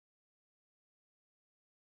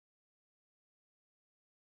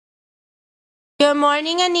Good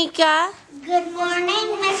morning, Anika. Good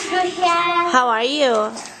morning, Miss Rochelle. How are you?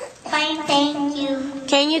 Fine, thank you.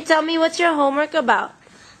 Can you tell me what's your homework about?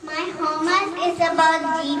 My homework is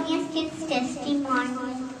about Genius Kids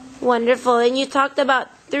Testimonial. Wonderful. And you talked about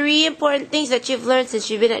 3 important things that you've learned since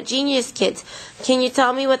you've been at Genius Kids. Can you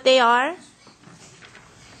tell me what they are?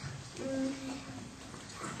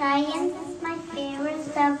 Science is my favorite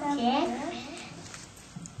subject.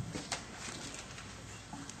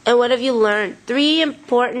 And what have you learned? 3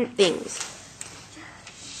 important things.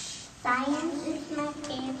 Science is my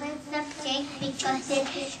favorite subject because it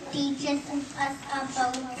teaches us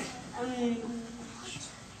about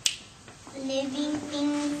living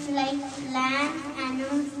things like plants,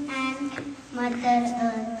 animals, and Mother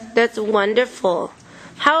Earth. That's wonderful.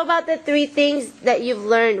 How about the 3 things that you've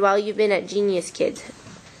learned while you've been at Genius Kids?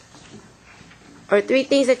 Or 3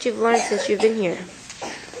 things that you've learned since you've been here?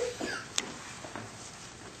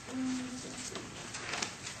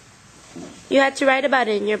 You had to write about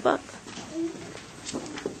it in your book.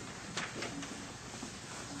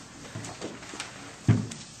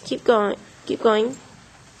 Keep going. Keep going.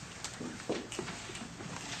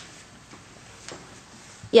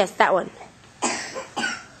 Yes, that one.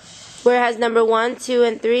 Where it has number 1, 2,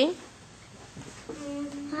 and 3?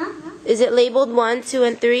 Is it labeled 1, 2,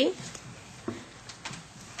 and 3?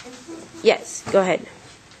 Yes, go ahead.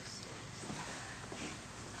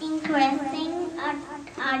 Increasing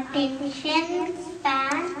attention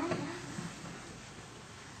span,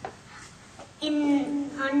 in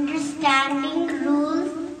understanding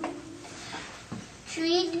rules,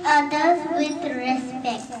 treat others with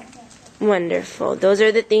respect. Wonderful. Those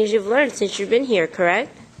are the things you've learned since you've been here,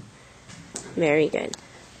 correct? Very good.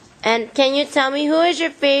 And can you tell me who is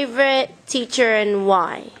your favorite teacher and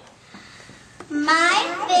why? My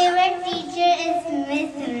favorite teacher is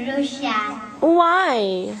Miss Rochelle.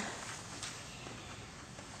 Why?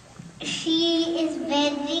 She is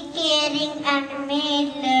very caring and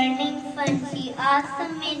made learning fun. She also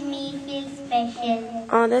made me feel special.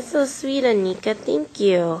 Oh, that's so sweet, Anika. Thank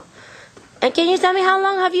you. And can you tell me how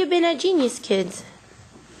long have you been at Genius Kids?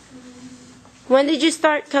 When did you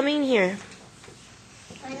start coming here?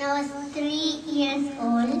 When I was 3 years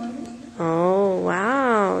old. Oh,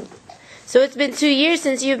 wow. So it's been 2 years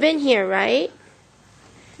since you've been here, right?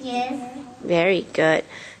 Yes. Very good.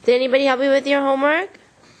 Did anybody help you with your homework?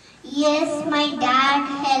 Yes, my dad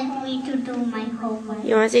helped me to do my homework.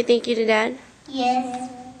 You want to say thank you to Dad? Yes.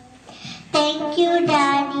 Thank you,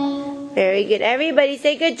 Daddy. Very good. Everybody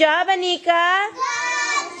say good job, Anika.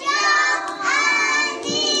 Good job,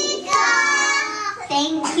 Anika.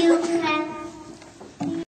 Thank you.